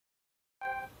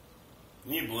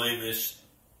Can you believe this?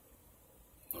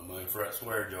 I'm looking for that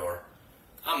swear jar.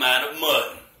 I'm out of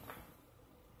mutton.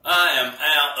 I am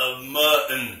out of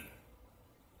mutton.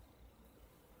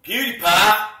 PewDiePie,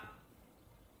 I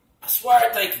swear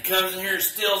I think he comes in here and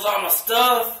steals all my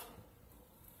stuff.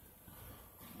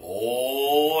 Boy,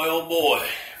 oh boy,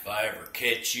 if I ever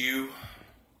catch you.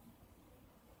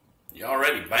 You're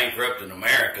already bankrupt in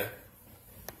America.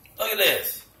 Look at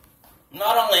this. I'm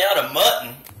not only out of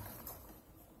mutton,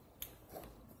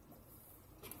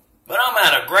 but I'm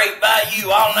out of great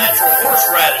value all natural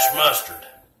horseradish mustard.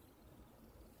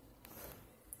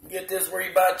 You get this where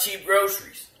you buy cheap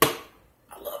groceries.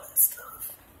 I love that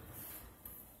stuff.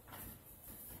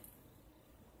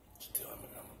 Still, I'm a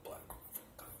black.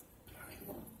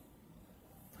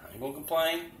 I ain't gonna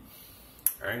complain.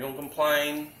 I ain't gonna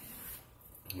complain.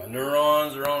 My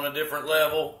neurons are on a different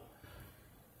level.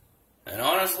 And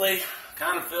honestly, I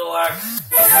kind of feel like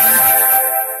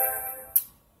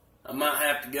I might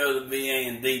have to go to the VA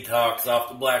and detox off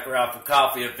the Black Rifle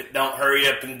coffee if it don't hurry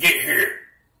up and get here.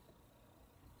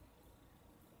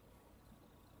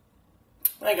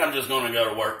 I think I'm just going to go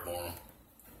to work for them.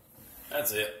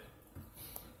 That's it.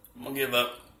 I'm going to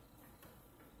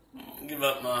give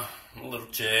up my little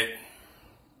check.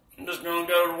 I'm just going to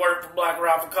go to work for Black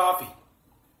Rifle Coffee.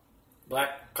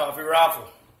 Black Coffee Rifle.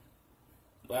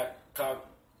 Black Cock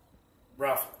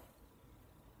Rifle.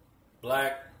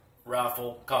 Black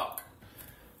Rifle Cock.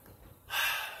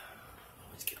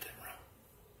 Let's get that wrong.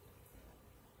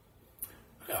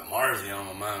 I got Marzi on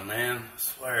my mind, man. I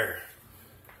swear.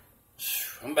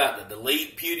 I'm about to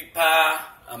delete PewDiePie.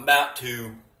 I'm about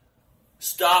to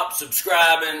stop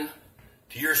subscribing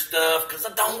to your stuff because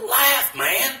I don't laugh,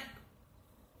 man.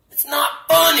 It's not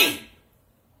funny.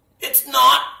 It's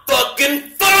not fucking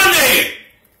funny!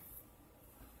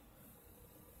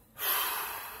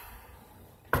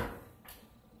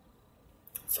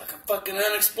 It's like a fucking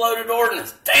unexploded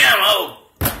ordnance. Damn, oh,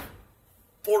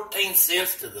 14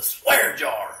 cents to the swear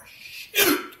jar.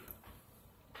 Shoot!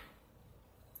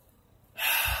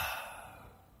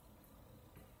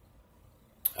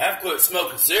 I have quit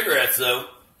smoking cigarettes, though.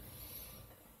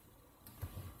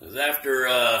 Because after,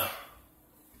 I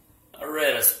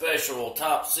read a special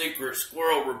top secret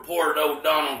squirrel report of old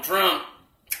Donald Trump.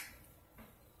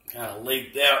 Kind of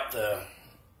leaked out to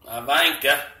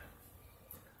Ivanka.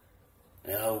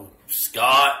 You know,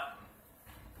 Scott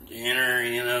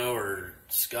Jenner, or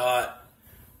Scott,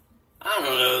 I don't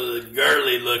know, the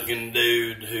girly looking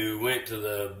dude who went to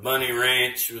the bunny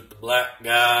ranch with the black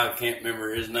guy, I can't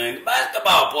remember his name, the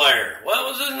basketball player.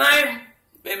 What was his name?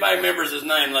 If anybody remembers his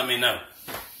name, let me know.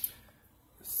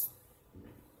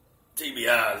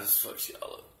 TBI just fucks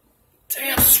y'all up.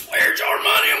 Damn swear jar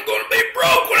money, I'm gonna be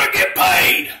broke when I get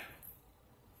paid.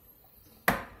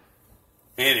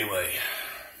 Anyway,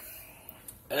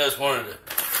 I just wanted to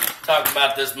talk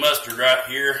about this mustard right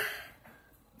here.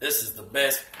 This is the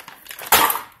best.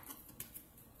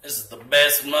 This is the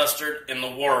best mustard in the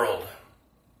world.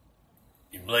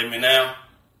 You believe me now?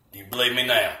 You believe me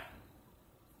now?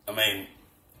 I mean,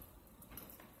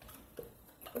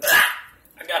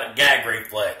 I got a gag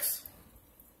reflex.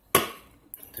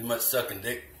 Too much sucking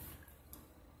dick.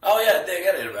 Oh yeah, dick,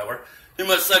 I did it about work. Too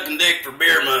much sucking dick for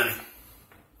beer money.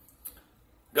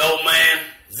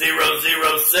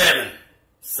 goldman007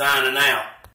 signing out.